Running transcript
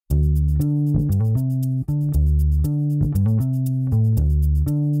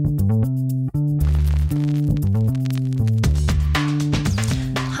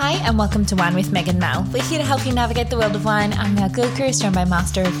and welcome to Wine with Meg and Mel. We're here to help you navigate the world of wine. I'm Mel Gilchrist, joined by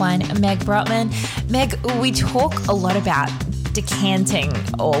Master of Wine, Meg Brotman. Meg, we talk a lot about decanting,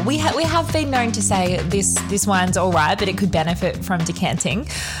 or we have been known to say this wine's all right, but it could benefit from decanting.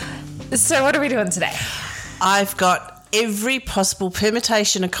 So what are we doing today? I've got every possible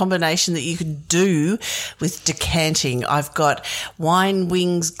permutation and combination that you could do with decanting. I've got wine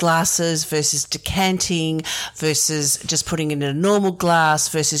wings glasses versus decanting versus just putting it in a normal glass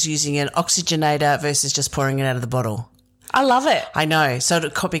versus using an oxygenator versus just pouring it out of the bottle. I love it. I know. So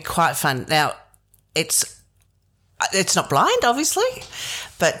it could be quite fun. Now, it's not blind, obviously,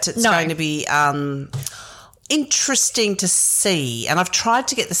 but it's going to be interesting to see. And I've tried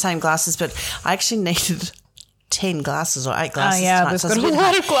to get the same glasses, but I actually needed 10 glasses or 8 glasses. Oh, yeah, tonight, we've so got a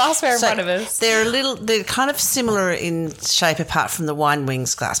lot of glassware in front of us. They're kind of similar in shape apart from the wine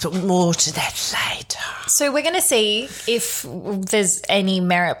wings glass, but more to that later. So we're going to see if there's any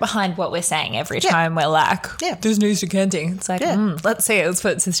merit behind what we're saying every time we're like, there's no decanting. It's like, let's see it. Let's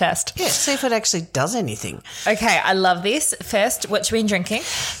put it to the test. Yeah, see if it actually does anything. Okay, I love this. First, what you been drinking?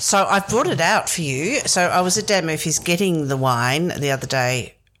 So I've brought it out for you. So I was at Dan Murphy's getting the wine the other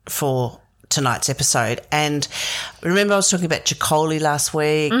day for tonight's episode, and remember I was talking about Giacoli last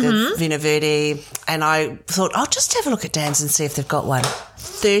week, the Vino Verde, and I thought I'll just have a look at Dan's and see if they've got one.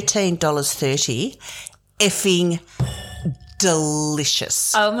 $13.30, effing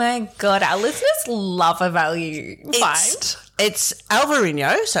delicious. Oh my God, our listeners love a value find. It's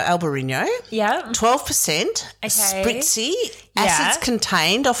Albarino, so Albarino. Yeah. 12%, spritzy, acids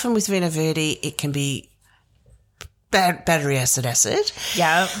contained. Often with Vino Verde it can be battery acid.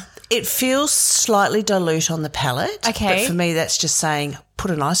 Yeah. It feels slightly dilute on the palate. Okay. But for me, that's just saying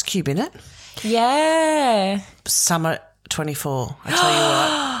put an ice cube in it. Yeah. Summer 24. I tell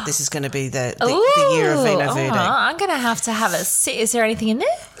you what, this is going to be the year of Vino Verde. I'm going to have a sit. Is there anything in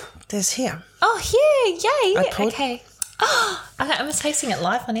there? There's here. Oh, here. Yay. Okay. Oh, I'm tasting it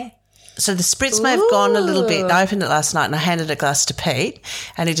live on here. So the spritz may have gone a little bit. I opened it last night and I handed a glass to Pete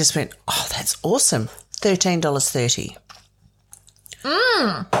and he just went, oh, that's awesome. $13.30.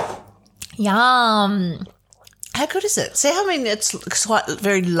 Yum. How good is it? See how it's quite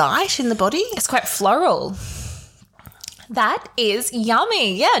very light in the body? It's quite floral. That is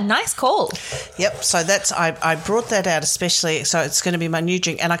yummy. Yeah, nice call. Yep. So that's I brought that out especially. So it's going to be my new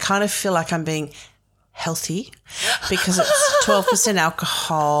drink, and I kind of feel like I'm being healthy because it's 12%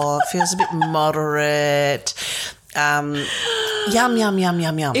 alcohol. It feels a bit moderate. Yum.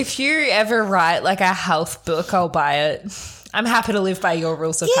 If you ever write like a health book, I'll buy it. I'm happy to live by your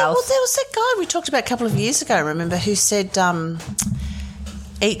rules of health. Yeah, well, there was that guy we talked about a couple of years ago, remember, who said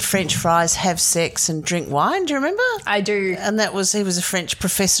eat French fries, have sex and drink wine. Do you remember? I do. And he was a French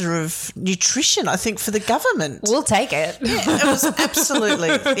professor of nutrition, I think, for the government. We'll take it. Yeah, it was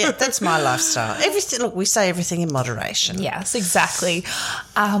absolutely, that's my lifestyle. Look, we say everything in moderation. Yes, exactly.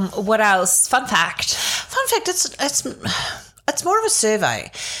 What else? Fun fact, it's more of a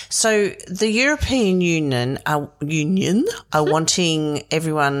survey. So the European Union are wanting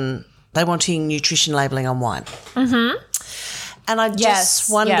wanting nutrition labelling on wine. Mm-hmm. And I just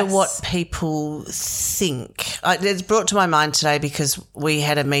wonder what people think. It's brought to my mind today because we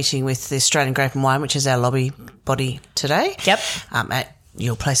had a meeting with the Australian Grape and Wine, which is our lobby body today. Yep. At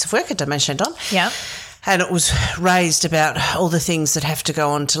your place of work at Domaine Chandon. Yeah. And it was raised about all the things that have to go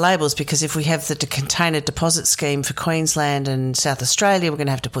on to labels, because if we have the container deposit scheme for Queensland and South Australia, we're going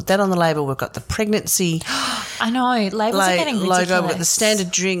to have to put that on the label. We've got the pregnancy I know, labels are getting ridiculous. Logo, we've got the standard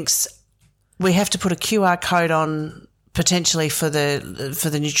drinks. We have to put a QR code on potentially for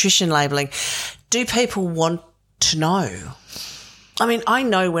the nutrition labelling. Do people want to know? I mean, I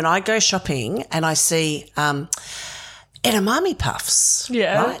know when I go shopping and I see edamame puffs,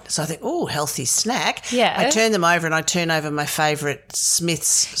 right? So I think, oh, healthy snack. Yeah. I turn them over and I turn over my favourite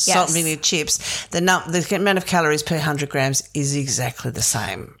Smith's salt and vinegar chips. The amount of calories per 100 grams is exactly the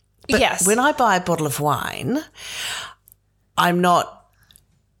same. But when I buy a bottle of wine, I'm not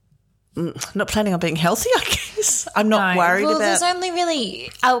planning on being healthy, I guess. I'm not worried about... Well, there's only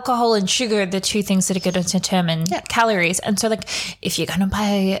really alcohol and sugar, the two things that are going to determine calories. And so, like, if you're going to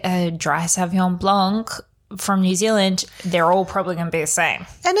buy a dry Sauvignon Blanc from New Zealand, they're all probably going to be the same.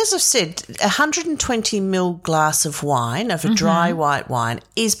 And as I've said, a 120 ml glass of wine, of a dry white wine,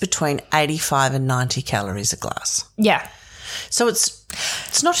 is between 85 and 90 calories a glass. Yeah. So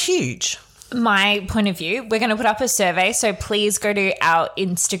it's not huge. My point of view, we're going to put up a survey, so please go to our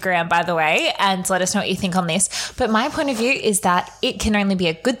Instagram, by the way, and let us know what you think on this. But my point of view is that it can only be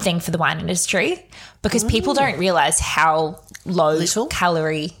a good thing for the wine industry because people don't realise how low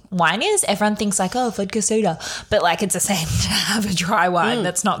calorie wine is. Everyone thinks like, oh, vodka soda, but like it's the same to have a dry wine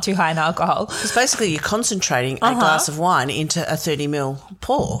that's not too high in alcohol. It's basically you're concentrating a glass of wine into a 30 ml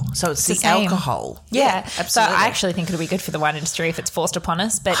pour. So it's the alcohol. Yeah, absolutely. So I actually think it'll be good for the wine industry if it's forced upon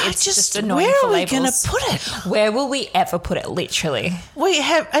us, but it's just annoying for labels. Where are we going to put it? Where will we ever put it, literally? We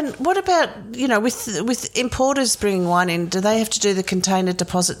have, and what about, with importers bringing wine in, do they have to do the container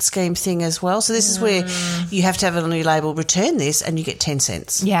deposit scheme thing as well? So this is where you have to have a new label, return this, and you get 10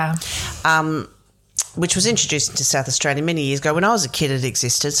 cents. Yeah. Which was introduced into South Australia many years ago. When I was a kid, it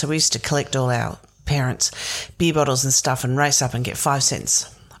existed, so we used to collect all our parents' beer bottles and stuff and race up and get 5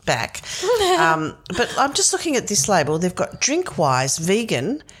 cents back. But I'm just looking at this label. They've got Drinkwise,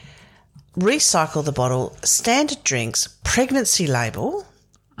 vegan, recycle the bottle, standard drinks, pregnancy label.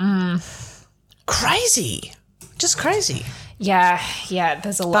 Crazy. Just crazy. Yeah,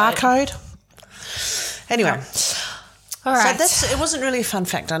 there's a lot. Barcode. Anyway. All right. So it wasn't really a fun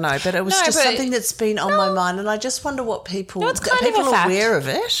fact, I know, but it was something that's been on my mind, and I just wonder what people it's kind people of a are fact. aware of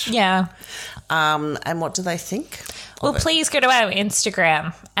it. Yeah. And what do they think? Well, please go to our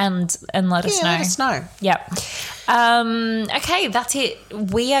Instagram and let us know. Let us know. Yep. Okay, that's it.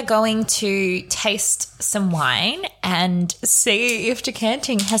 We are going to taste some wine and see if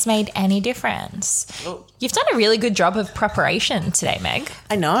decanting has made any difference. Oh. You've done a really good job of preparation today, Meg.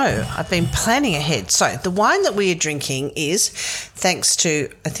 I know. I've been planning ahead. So the wine that we are drinking is thanks to,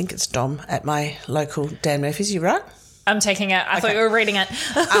 I think it's Dom at my local Dan Murphy's. You right? I'm taking it. I thought you were reading it.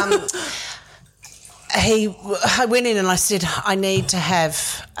 I went in and I said, I need to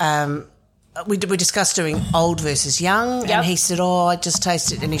have, we discussed doing old versus young, and he said, I just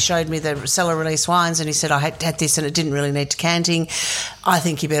tasted, and he showed me the cellar release wines, and he said, I had this and it didn't really need decanting. I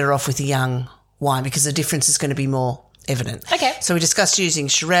think you're better off with a young wine because the difference is going to be more evident. Okay. So we discussed using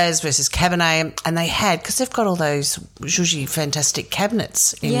Shiraz versus Cabernet, and they had, because they've got all those zhuzhy fantastic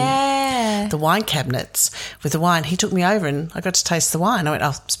cabinets in the wine cabinets with the wine. He took me over and I got to taste the wine. I went,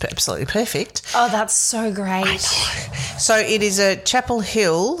 it's absolutely perfect. Oh, that's so great. I know. So it is a Chapel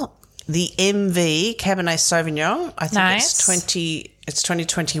Hill, the MV Cabernet Sauvignon. I think it's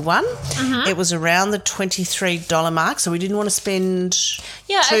 2021. Mm-hmm. It was around the $23 mark, so we didn't want to spend so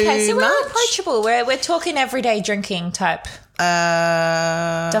much. we're approachable. We're talking everyday drinking type.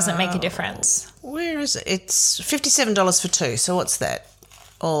 Doesn't make a difference. Where is it? It's $57 for two. So what's that?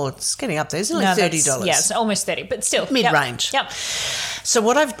 Oh, it's getting up there. It's only $30. Yeah, it's almost 30, but still. Mid-range. Yep. So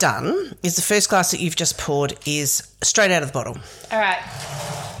what I've done is the first glass that you've just poured is straight out of the bottle. All right.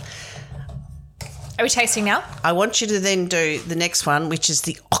 Are we tasting now? I want you to then do the next one, which is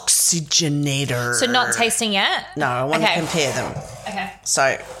the oxygenator. So not tasting yet? No, I want to compare them. Okay.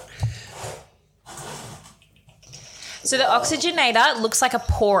 So the oxygenator looks like a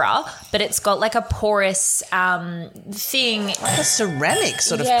pourer, but it's got like a porous thing. Like a ceramic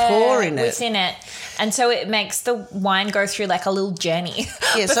sort of pour in it. Within it. And so it makes the wine go through like a little journey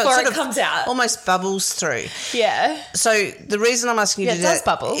before it comes out. Almost bubbles through. Yeah. So the reason I'm asking you to do that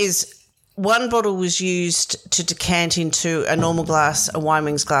bubble. is one bottle was used to decant into a normal glass, a wine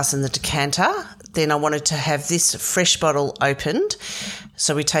wings glass in the decanter. Then I wanted to have this fresh bottle opened.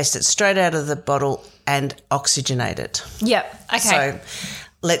 So we taste it straight out of the bottle and oxygenate it. Yep. Okay. So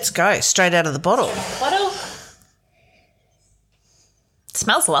let's go straight out of the bottle. It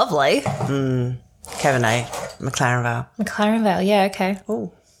smells lovely. Cabernet, McLaren Vale. McLaren Vale, yeah, okay.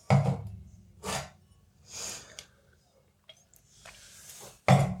 Oh.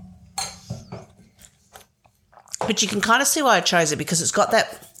 But you can kind of see why I chose it because it's got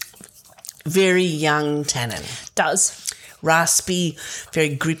that very young tannin. Does. Raspy,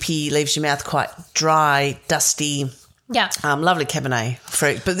 very grippy, leaves your mouth quite dry, dusty. Yeah. Lovely Cabernet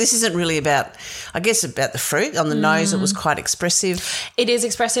fruit. But this isn't really about the fruit. On the nose, it was quite expressive. It is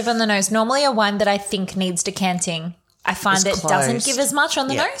expressive on the nose. Normally a wine that I think needs decanting, I find it doesn't give as much on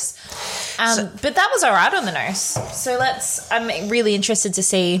the nose. But that was all right on the nose. So I'm really interested to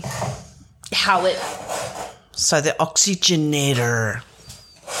see how it... So the oxygenator.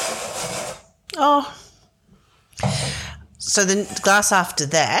 Oh. So the glass after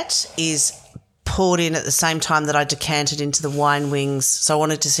that is poured in at the same time that I decanted into the wine wings. So I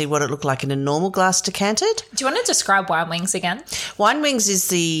wanted to see what it looked like in a normal glass decanted. Do you want to describe wine wings again? Wine wings is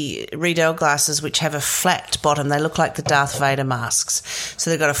the Riedel glasses which have a flat bottom. They look like the Darth Vader masks. So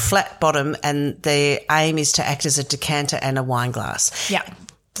they've got a flat bottom and their aim is to act as a decanter and a wine glass. Yeah.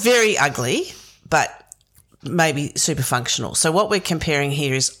 Very ugly, but maybe super functional. So what we're comparing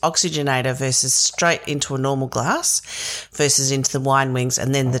here is oxygenator versus straight into a normal glass versus into the wine wings,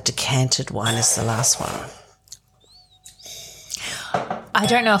 and then the decanted wine is the last one. I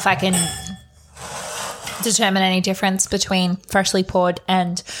don't know if I can determine any difference between freshly poured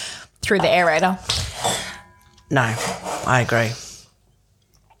and through the aerator? No, I agree.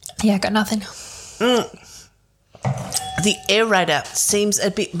 Yeah, got nothing. The aerator seems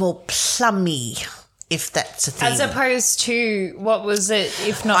a bit more plummy, if that's a thing. As opposed to, what was it,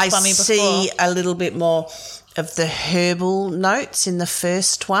 if not plummy before? I see a little bit more of the herbal notes in the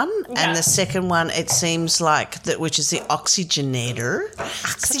first one, and the second one, it seems like that, which is the oxygenator.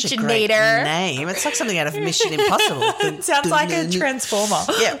 Such a great name. It's like something out of Mission Impossible. It sounds like a transformer.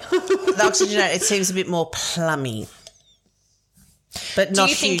 Yeah, the oxygenator. It seems a bit more plummy, but not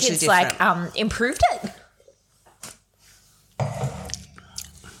hugely different. Do you think it's like improved it?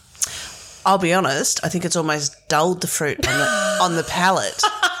 I'll be honest. I think it's almost dulled the fruit on the palate.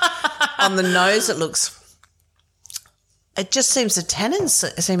 On the nose, it looks. It just seems the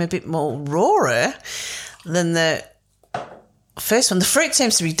tannins seem a bit more rawer than the first one. The fruit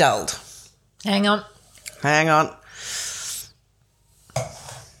seems to be dulled. Hang on. No?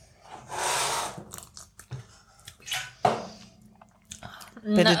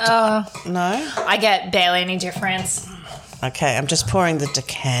 I get barely any difference. Okay, I'm just pouring the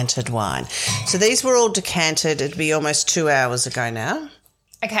decanted wine. So these were all decanted. It'd be almost 2 hours ago now.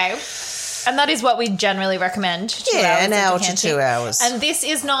 Okay. And that is what we generally recommend. 2 hours an hour to 2 hours. And this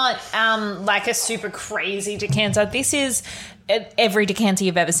is not like a super crazy decanter. This is every decanter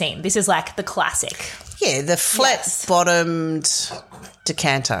you've ever seen. This is like the classic. Yeah, the flat-bottomed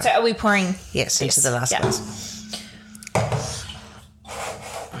decanter. So are we pouring Yes, this? into the last glass.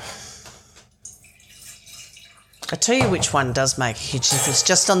 I tell you which one does make a huge difference,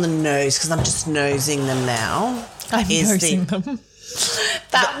 just on the nose, because I'm just nosing them now. I'm nosing them.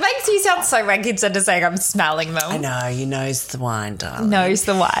 That makes you sound so rank instead of saying I'm smelling them. I know, you nose the wine, darling. Nose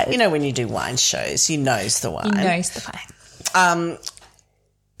the wine. You know when you do wine shows, you nose the wine. You nose the wine.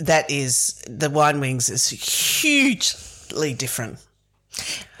 That is, the wine wings is hugely different.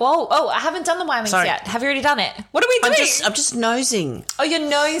 Whoa, I haven't done the wine wings yet. Have you already done it? What are we doing? I'm just nosing. Oh, you're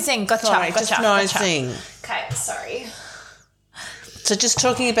nosing. Gotcha. Just nosing. Okay, sorry. So just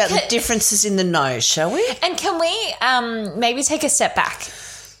talking about the differences in the nose, shall we? And can we maybe take a step back?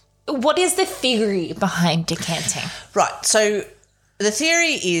 What is the theory behind decanting? Right. So the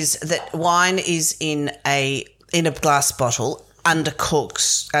theory is that wine is in a glass bottle under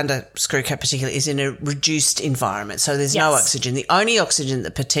screw cap particularly, is in a reduced environment. So there's no oxygen. The only oxygen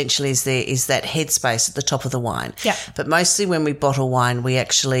that potentially is there is that headspace at the top of the wine. Yeah. But mostly when we bottle wine, we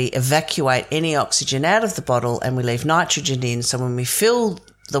actually evacuate any oxygen out of the bottle and we leave nitrogen in. So when we fill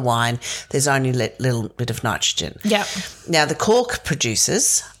the wine, there's only a little bit of nitrogen. Yeah. Now the cork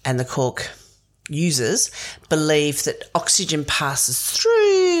producers and the cork users believe that oxygen passes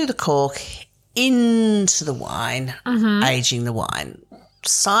through the cork into the wine, aging the wine.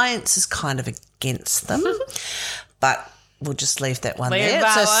 Science is kind of against them, but we'll just leave that one there.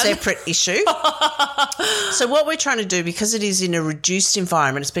 It's a separate issue. So what we're trying to do, because it is in a reduced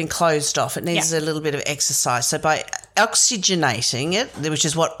environment, it's been closed off, it needs a little bit of exercise. So by oxygenating it, which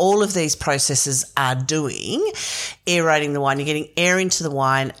is what all of these processes are doing, aerating the wine, you're getting air into the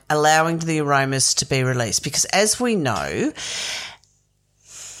wine, allowing the aromas to be released. Because as we know,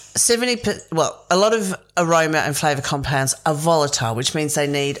 a lot of aroma and flavour compounds are volatile, which means they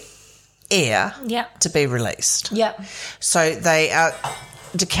need air to be released. Yep. So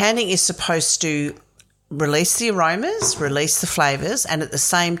decanting is supposed to release the aromas, release the flavours, and at the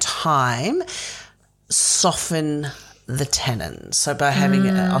same time soften the tannin. So by having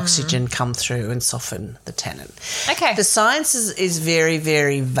oxygen come through and soften the tannin. Okay. The science is very,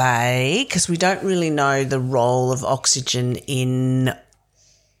 very vague because we don't really know the role of oxygen in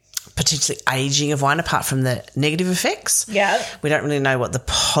potentially aging of wine, apart from the negative effects. Yeah. We don't really know what the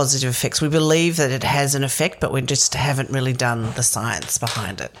positive effects. We believe that it has an effect, but we just haven't really done the science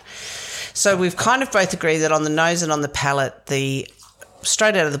behind it. So we've kind of both agreed that on the nose and on the palate, the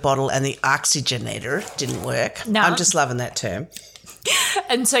straight out of the bottle and the oxygenator didn't work. No. I'm just loving that term.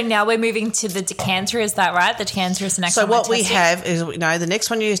 And so now we're moving to the decanter, is that right? The decanter is the next one. So what we have is, the next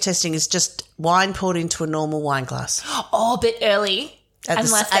one you're testing is just wine poured into a normal wine glass. Oh, a bit early. At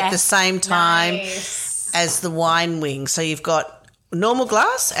the same time as the wine wing. So you've got a normal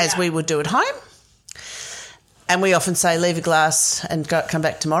glass, as we would do at home. And we often say leave a glass and come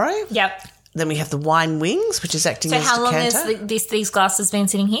back tomorrow. Yep. Then we have the wine wings, which is acting as a decanter. decanter. So how long has these glasses been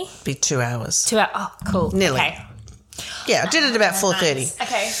sitting here? Be 2 hours. 2 hours. Oh, cool. Nearly. Okay. Yeah, I did it about 4:30. Nice.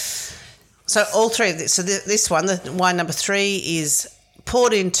 Okay. So all three of this. So this one, the wine number 3, is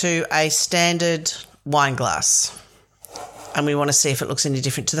poured into a standard wine glass. And we want to see if it looks any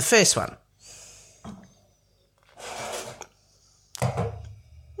different to the first one.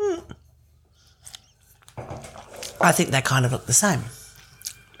 I think they kind of look the same.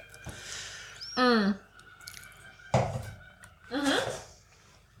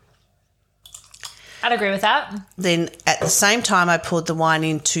 I'd agree with that. Then at the same time, I poured the wine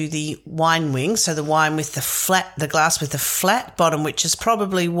into the wine wing. So the wine with the glass with the flat bottom, which is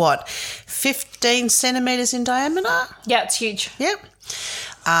probably 15 centimetres in diameter? Yeah, it's huge. Yep.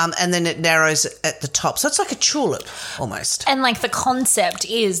 And then it narrows at the top. So it's like a tulip almost. And like the concept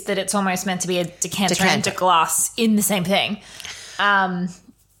is that it's almost meant to be a decanter and a glass in the same thing.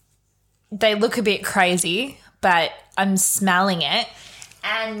 They look a bit crazy, but I'm smelling it.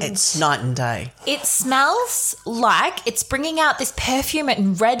 And it's night and day. It smells like it's bringing out this perfume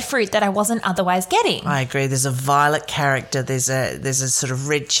and red fruit that I wasn't otherwise getting. I agree. There's a violet character. There's a sort of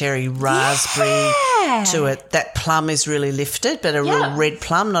red cherry raspberry to it. That plum is really lifted, but a real red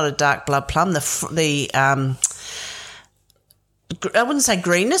plum, not a dark blood plum. I wouldn't say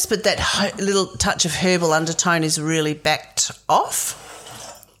greenness, but that little touch of herbal undertone is really backed off.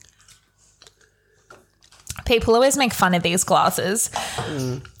 People always make fun of these glasses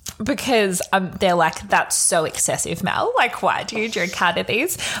because they're like, that's so excessive, Mel. Like, why do you drink out of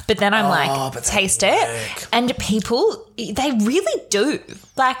these? But then I'm taste it. And people, they really do.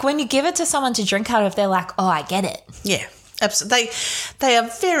 Like, when you give it to someone to drink out of, they're like, oh, I get it. Yeah, absolutely. They are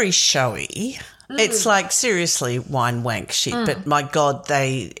very showy. It's like seriously wine wank shit, but my God,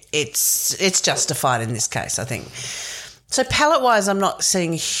 it's justified in this case, I think. So palate-wise, I'm not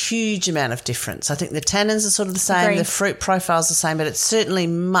seeing a huge amount of difference. I think the tannins are sort of the same, Agreed. The fruit profile's the same, but it's certainly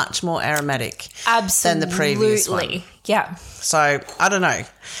much more aromatic than the previous one. Yeah. So I don't know.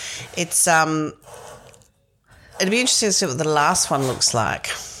 It's it'd be interesting to see what the last one looks like.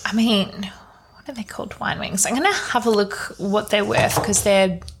 I mean, what are they called? Wine wings. I'm going to have a look what they're worth because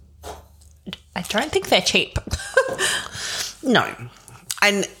I don't think they're cheap. No.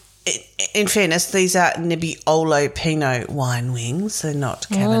 And in fairness, these are Nebbiolo Pinot wine wings. They're not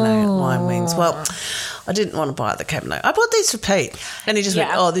Cabernet wine wings. Well, I didn't want to buy the Cabernet. I bought these for Pete, and he just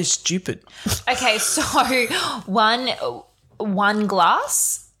went, "Oh, they're stupid." Okay, so one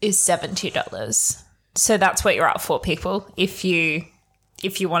glass is $70. So that's what you're up for, people. If you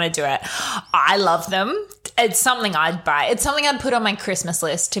want to do it, I love them. It's something I'd buy. It's something I'd put on my Christmas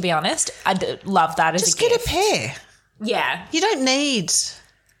list. To be honest, I'd love that as a gift. Just get a pair. Yeah, you don't need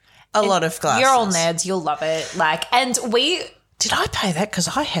a lot of glasses. You're all nerds. You'll love it. Did I pay that? Because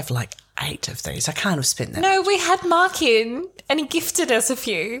I have 8 of these. I can't have spent that. No, we had Mark in and he gifted us a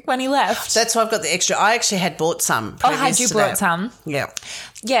few when he left. That's why I've got the extra. I actually had bought some. Oh, had you bought some? Yeah.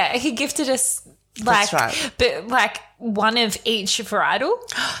 Yeah, he gifted us that's right. But one of each varietal.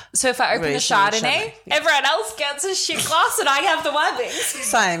 So if I open the Chardonnay, everyone else gets a shit glass and I have the wine wings.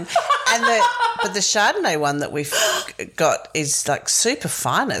 Same. But the Chardonnay one that we've got is super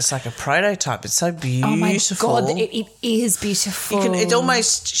fine. It's like a prototype. It's so beautiful. Oh my God, it is beautiful. It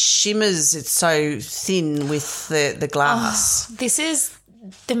almost shimmers. It's so thin with the glass. This is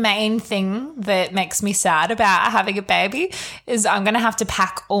the main thing that makes me sad about having a baby is I'm going to have to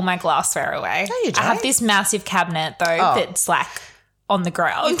pack all my glassware away. No, you don't. I have this massive cabinet, though, that's on the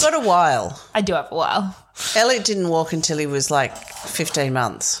ground. You've got a while. I do have a while. Elliot didn't walk until he was 15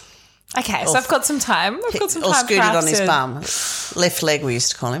 months. Okay, so I've got some time. Or scooted on his bum. Left leg, we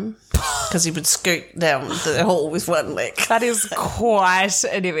used to call him, because he would scoot down the hall with one leg. That is quite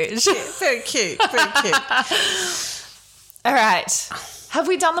an image. Yeah, very cute, very cute. All right. Have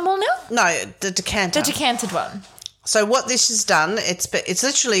we done them all now? No, the decanter. The decanted one. So what this has done, it's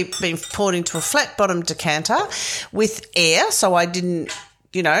literally been poured into a flat bottom decanter with air. So I didn't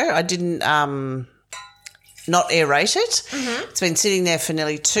not aerate it. Mm-hmm. It's been sitting there for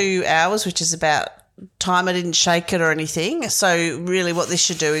nearly 2 hours, which is about time. I didn't shake it or anything. So really what this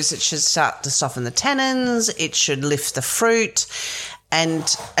should do is it should start to soften the tannins. It should lift the fruit. And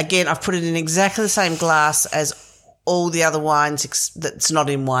again, I've put it in exactly the same glass as all the other wines that's not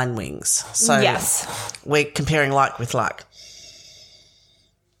in wine wings. So yes, we're comparing like with like.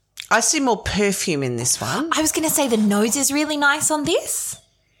 I see more perfume in this one. I was going to say the nose is really nice on this.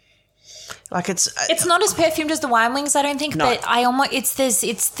 It's not as perfumed as the wine wings, I don't think, no. But there's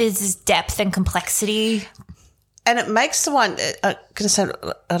this depth and complexity. And it makes the wine, I'm going to say,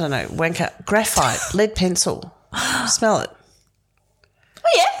 I don't know, wanker, graphite, lead pencil. Smell it. Oh,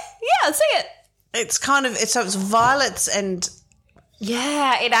 yeah, I see it. It's kind of, it's violets and...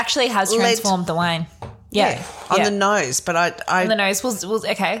 Yeah, it actually has transformed the wine. Yeah. On the nose, but I... On the nose, we'll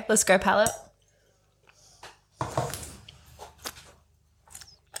okay, let's go palate.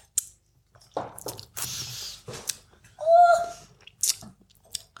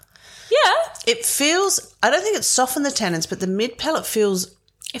 Yeah. It feels, I don't think it's softened the tannins, but the mid palate feels...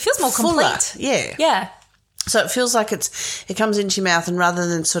 It feels more fuller. complete. Yeah. Yeah. So it feels like it comes into your mouth, and rather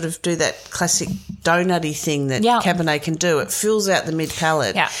than sort of do that classic donutty thing that Cabernet can do, it fills out the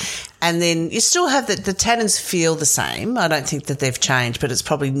mid-palate. Yeah. And then you still have the tannins feel the same. I don't think that they've changed, but it's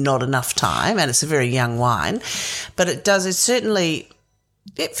probably not enough time, and it's a very young wine. But it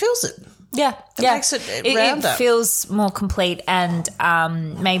feels it. Yeah, it makes it rounder. It feels more complete, and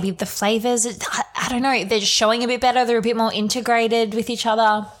maybe the flavours, I don't know, they're just showing a bit better. They're a bit more integrated with each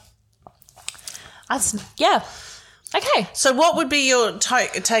other. Okay. So what would be your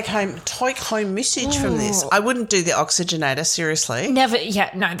take-home message from this? I wouldn't do the oxygenator, seriously. Never. Yeah,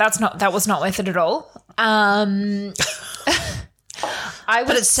 no, that was not worth it at all. But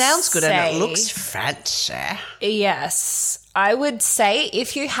it sounds good and it looks fancy. Yes. I would say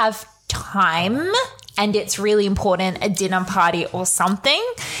if you have time and it's really important, a dinner party or something,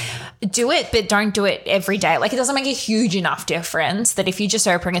 do it, but don't do it every day. Like, it doesn't make a huge enough difference that if you just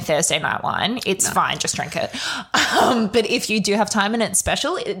open a Thursday night wine, it's fine, just drink it. But if you do have time and it's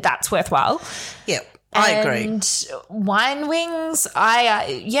special, that's worthwhile. Yeah, I agree. And wine wings,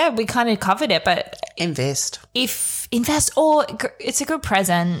 we kind of covered it, but invest, or it's a good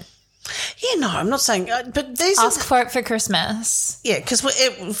present. Yeah, no, I'm not saying, but these ask for it for Christmas. Yeah, because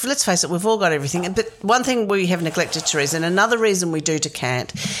let's face it, we've all got everything. But one thing we have neglected, Therese, and another reason we do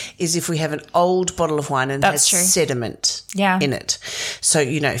decant is if we have an old bottle of wine and it has sediment in it. So,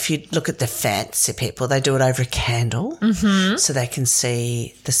 if you look at the fancy people, they do it over a candle so they can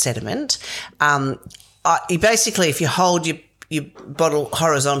see the sediment. Basically, if you hold your bottle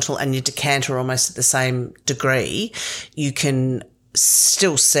horizontal and your decanter almost at the same degree, you can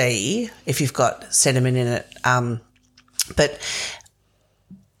still see if you've got sediment in it, but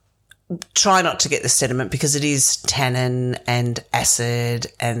try not to get the sediment because it is tannin and acid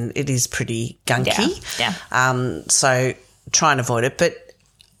and it is pretty gunky. So try and avoid it. But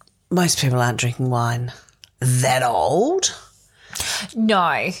most people aren't drinking wine that old.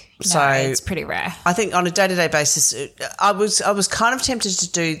 No, it's pretty rare. I think on a day-to-day basis, I was kind of tempted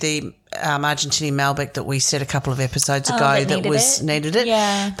to do the Argentinian Malbec that we said a couple of episodes ago needed it.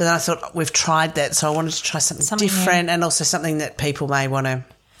 Yeah. But then I thought we've tried that, so I wanted to try something different and also something that people may want to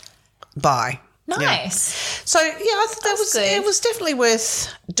buy. Nice. So, I thought it was definitely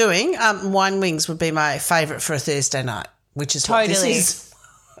worth doing. Wine wings would be my favourite for a Thursday night, which is what this is.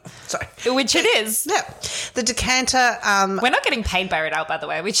 Sorry. Which it is. Yeah. The decanter. We're not getting paid by Riddell, by the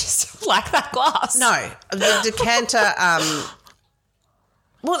way. We just like that glass. No. The decanter,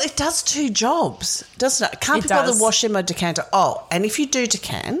 well, it does two jobs, doesn't it? Can't be bothered washing my decanter. Oh, and if you do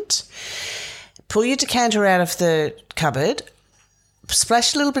decant, pull your decanter out of the cupboard,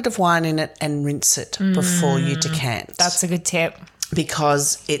 splash a little bit of wine in it and rinse it before you decant. That's a good tip.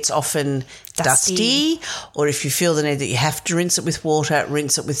 Because it's often dusty, or if you feel the need that you have to rinse it with water,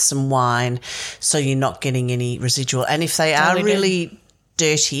 rinse it with some wine so you're not getting any residual. And if they are really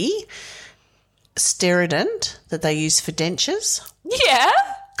dirty, Sterident that they use for dentures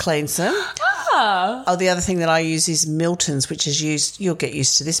cleans them. Oh, the other thing that I use is Milton's, which is used, you'll get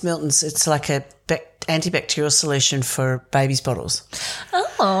used to this. Milton's, it's like a antibacterial solution for babies' bottles.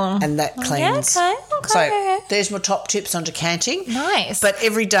 Oh. And that cleans. Yeah, okay. So there's my top tips on decanting. Nice. But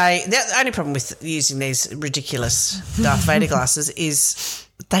every day, the only problem with using these ridiculous Darth Vader glasses is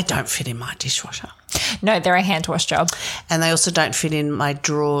they don't fit in my dishwasher. No, they're a hand wash job. And they also don't fit in my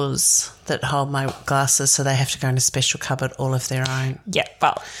drawers that hold my glasses, so they have to go in a special cupboard all of their own. Yeah,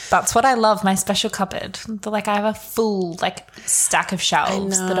 well, that's what I love, my special cupboard. I have a full stack of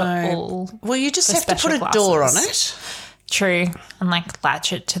shelves that are all. Well, you just have to put a door on it. True, and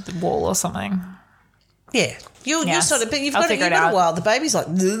latch it to the wall or something. Yeah. You'll sort of, but you've got a while. The baby's for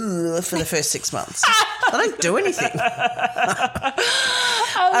the first 6 months. I don't do anything.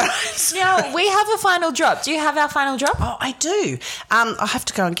 Now, we have a final drop. Do you have our final drop? Oh, I do. I'll have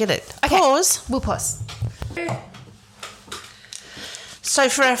to go and get it. Okay. Pause. We'll pause. So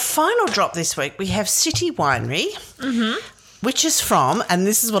for our final drop this week, we have City Winery, which is from, and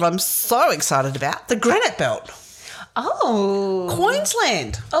this is what I'm so excited about, the Granite Belt. Oh.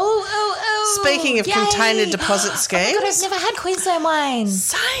 Queensland. Oh. Speaking of container deposit schemes. Oh my God, I've never had Queensland wine.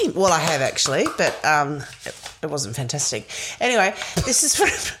 Same. Well, I have actually, but it wasn't fantastic. Anyway, this is from...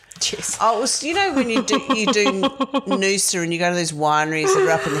 Jeez. Oh, it was, when you do Noosa and you go to those wineries that are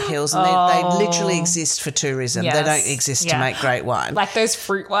up in the hills and they literally exist for tourism. Yes. They don't exist to make great wine. Like those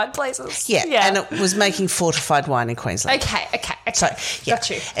fruit wine places? Yeah, and it was making fortified wine in Queensland. Okay. So, got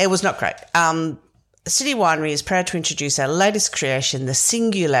you. It was not great. City Winery is proud to introduce our latest creation, the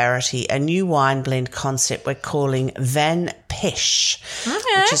Singularity, a new wine blend concept we're calling Van Pesh,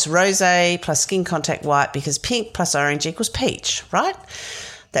 which is rosé plus skin contact white because pink plus orange equals peach, right?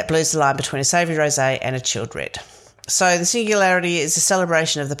 that blurs the line between a savoury rosé and a chilled red. So the singularity is a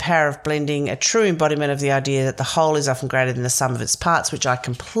celebration of the power of blending, a true embodiment of the idea that the whole is often greater than the sum of its parts, which I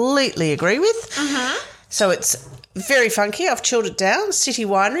completely agree with. So it's very funky. I've chilled it down. City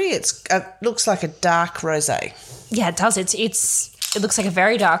Winery. It looks like a dark rosé. Yeah, it does. It looks like a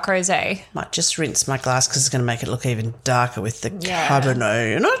very dark rosé. Might just rinse my glass because it's going to make it look even darker with the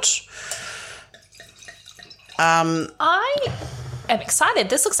Cabernet in it. I am excited.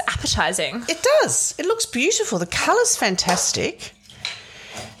 This looks appetizing. It does. It looks beautiful. The colour's fantastic.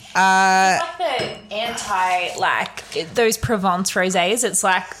 It's like those Provence rosés. It's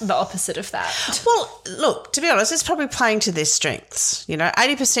like the opposite of that. Well, look, to be honest, it's probably playing to their strengths.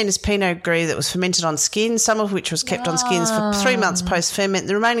 80% is Pinot Gris that was fermented on skin, some of which was kept on skins for 3 months post-ferment.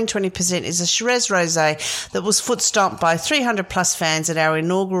 The remaining 20% is a Shiraz rosé that was foot-stomped by 300-plus fans at our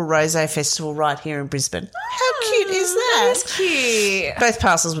inaugural Rosé Festival right here in Brisbane. How cute is that? That's cute. Both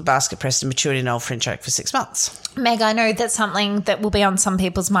parcels were basket-pressed and matured in old French oak for 6 months. Meg, I know that's something that will be on some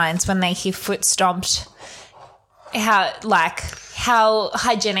people's minds when they hear foot stomped. How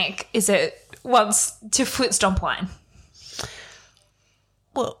hygienic is it once to foot stomp wine?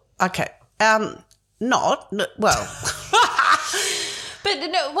 Well, okay. But no,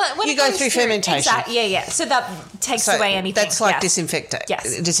 when you it go goes through fermentation. Exactly, yeah. So that takes away anything. That's like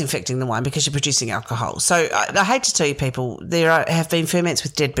disinfecting the wine because you're producing alcohol. So I hate to tell you people, there have been ferments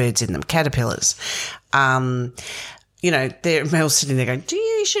with dead birds in them, caterpillars. Mel's sitting there going,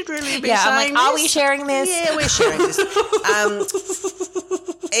 you should really be saying I'm like, are we sharing this? Yeah, we're sharing this.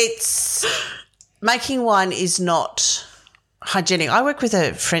 It's making wine is not hygienic. I work with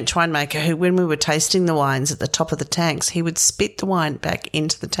a French winemaker who, when we were tasting the wines at the top of the tanks, he would spit the wine back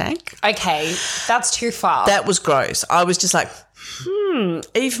into the tank. Okay, that's too far. That was gross. I was just like,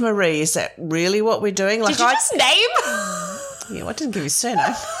 Eve Marie, is that really what we're doing? Like, did you just name? Yeah, I didn't give his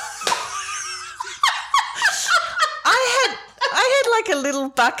surname. I had like a little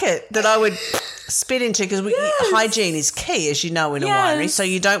bucket that I would spit into because hygiene is key, as you know, in a winery. So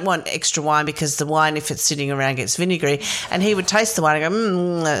you don't want extra wine because the wine, if it's sitting around, gets vinegary. And he would taste the wine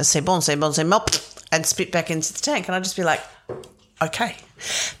and go, c'est bon, mop, and spit back into the tank. And I'd just be like, okay.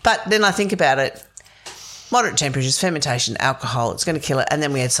 But then I think about it, moderate temperatures, fermentation, alcohol, it's going to kill it. And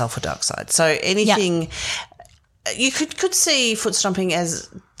then we add sulfur dioxide. So anything, you could see foot stomping as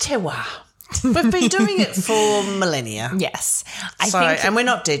terroir. We've been doing it for millennia. Yes. And we're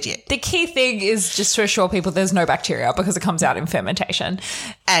not dead yet. The key thing is just to assure people there's no bacteria because it comes out in fermentation.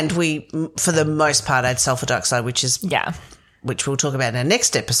 And we, for the most part, add sulfur dioxide, which we'll talk about in our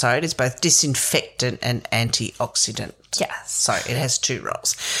next episode, is both disinfectant and antioxidant. Yes. So it has two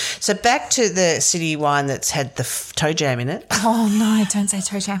roles. So back to the city wine that's had the toe jam in it. Oh, no, don't say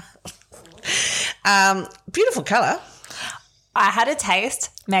toe jam. Beautiful colour. I had a taste.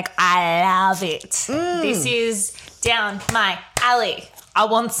 Meg, I love it. This is down my alley. I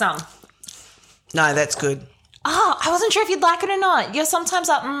want some. No, that's good. Oh, I wasn't sure if you'd like it or not. You're sometimes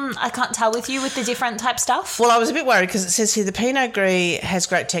like, I can't tell with you with the different type stuff. Well, I was a bit worried because it says here the Pinot Gris has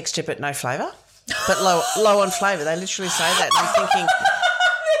great texture but no flavour. But low on flavour. They literally say that. And I'm thinking,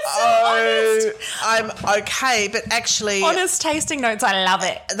 I'm okay, but actually... Honest tasting notes, I love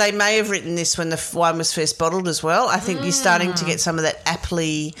it. They may have written this when the wine was first bottled as well. I think you're starting to get some of that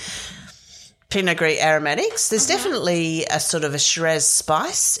appley Pinot Gris aromatics. There's definitely a sort of a Shiraz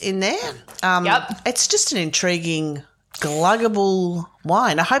spice in there. It's just an intriguing, gluggable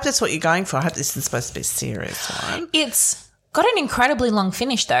wine. I hope that's what you're going for. I hope this is supposed to be serious wine. It's got an incredibly long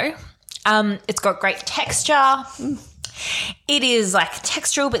finish though. It's got great texture. It is like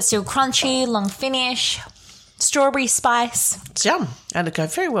textural but still crunchy, long finish, strawberry spice. It's yum. And it'll go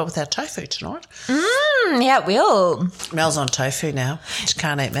very well with our tofu tonight. Yeah, it will. Mel's on tofu now. She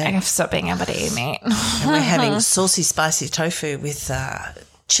can't eat meat. I have to stop being able to eat meat. And we're having saucy, spicy tofu with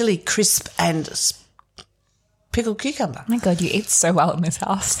chili crisp and pickled cucumber. Oh my God, you eat so well in this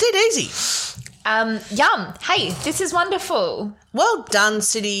house. It's dead easy. Yum. Hey, this is wonderful. Well done,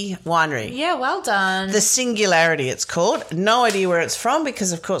 City Winery. Yeah, well done. The Singularity, it's called. No idea where it's from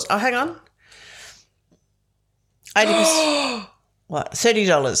because, of course... Oh, hang on. 80%. What?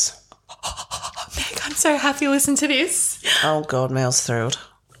 $30. Meg, I'm so happy to listen to this. Oh, God, Mel's thrilled.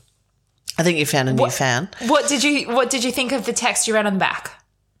 I think you found a new fan. What did you think of the text you read on the back?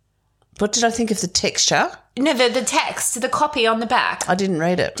 What did I think of the texture? No, the text, the copy on the back. I didn't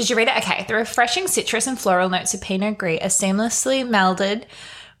read it. Did you read it? Okay. The refreshing citrus and floral notes of Pinot Gris are seamlessly melded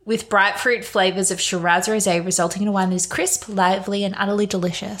with bright fruit flavours of Shiraz Rosé, resulting in a wine that is crisp, lively, and utterly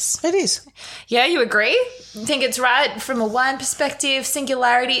delicious. It is. Yeah, you agree? You think it's right from a wine perspective?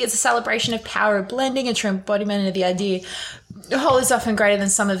 Singularity is a celebration of power of blending, a true embodiment of the idea The whole is often greater than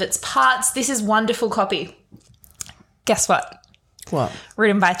some of its parts. This is wonderful copy. Guess what? What?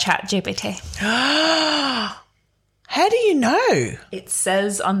 Written by ChatGPT. How do you know? It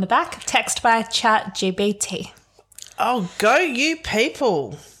says on the back, text by ChatGPT. Oh, go you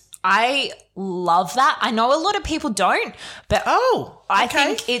people. I love that. I know a lot of people don't, but I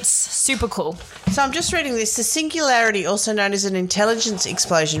okay. think it's super cool. So I'm just reading this. The singularity, also known as an intelligence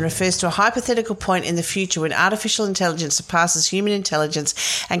explosion, refers to a hypothetical point in the future when artificial intelligence surpasses human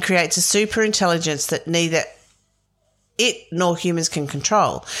intelligence and creates a super intelligence that neither it nor humans can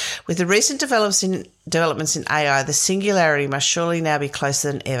control. With the recent developments in AI, the singularity must surely now be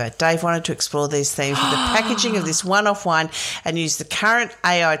closer than ever. Dave wanted to explore these themes with the packaging of this one-off wine and use the current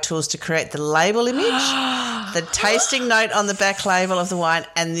AI tools to create the label image, the tasting note on the back label of the wine,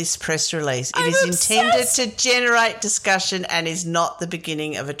 and this press release. It is intended to generate discussion and is not the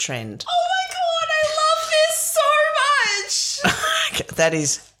beginning of a trend. Oh my God, I love this so much. That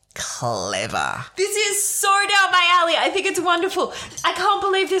is clever. This is so down my alley. I think it's wonderful. I can't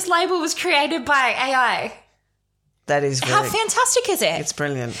believe this label was created by AI. That is How fantastic is it? It's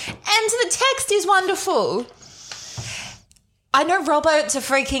brilliant. And the text is wonderful. I know robots are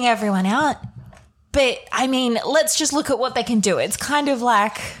freaking everyone out, but I mean, let's just look at what they can do. It's kind of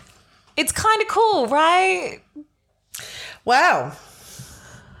cool, right? Wow.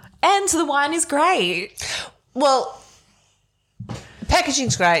 And the wine is great. Well,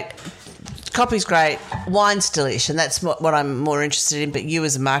 packaging's great, copy's great, wine's delish, and that's what I'm more interested in. But you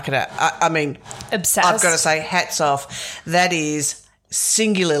as a marketer, I mean, obsessed. I've got to say, hats off. That is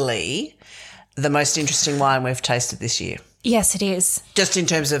singularly the most interesting wine we've tasted this year. Yes, it is. Just in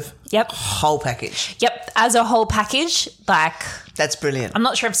terms of whole package. Yep, as a whole package, like... That's brilliant. I'm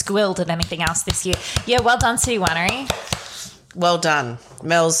not sure if Squilled did anything else this year. Yeah, well done, City Winery. Well done.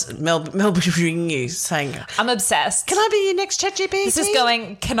 Mel ringing you saying, I'm obsessed. Can I be your next ChatGPT? This is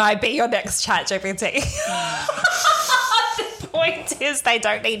going, can I be your next ChatGPT? The point is they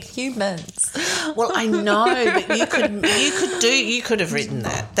don't need humans. Well, I know, but you could have written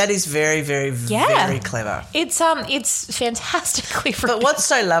that. That is very, very, very clever. It's fantastically fruity. But what's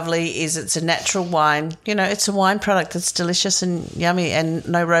so lovely is it's a natural wine. You know, it's a wine product that's delicious and yummy, and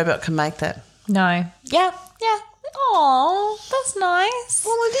no robot can make that. No. Yeah. Oh, that's nice.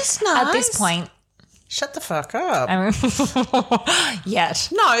 Well, it is nice. At this point. Shut the fuck up. Yet.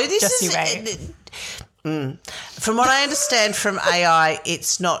 No, this just is... you right. From what I understand from AI,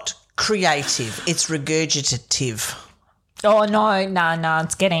 it's not creative. It's regurgitative. Oh, no.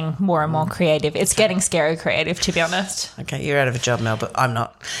 It's getting more and more creative. It's getting scary creative, to be honest. Okay, you're out of a job, Mel, but I'm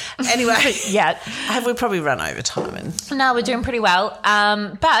not. Anyway. Yeah. Have we probably run over time? No, we're doing pretty well.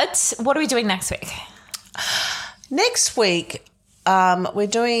 But what are we doing next week? Next week, we're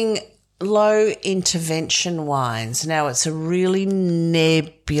doing low intervention wines. Now, it's a really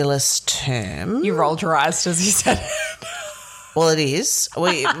nebulous term. You rolled your eyes as you said it. Well, it is.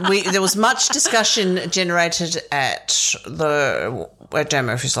 There was much discussion generated at Dan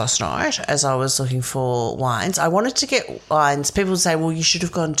Murphy's last night as I was looking for wines. I wanted to get wines. People say, well, you should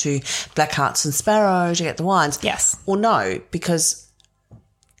have gone to Black Hearts and Sparrow to get the wines. Yes. Well, no, because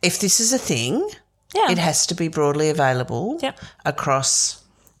if this is a thing... Yeah. It has to be broadly available across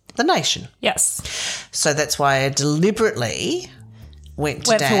the nation. Yes. So that's why I deliberately went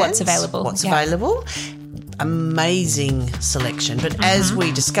to Dan's. For what's available. Available. Amazing selection. But as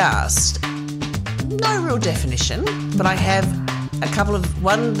we discussed, no real definition. But I have a couple of...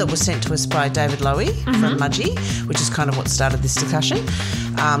 One that was sent to us by David Lowy from Mudgee, which is kind of what started this discussion.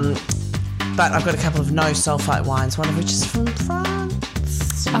 But I've got a couple of no sulphite wines, one of which is from France.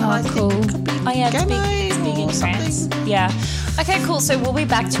 Oh, cool. Oh, yeah, it's big in France. Yeah. Okay, cool. So we'll be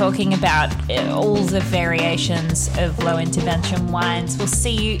back talking about all the variations of low intervention wines. We'll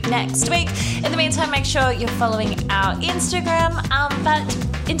see you next week. In the meantime, make sure you're following our Instagram. But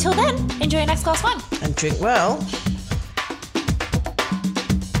until then, enjoy your next glass of wine. And drink well.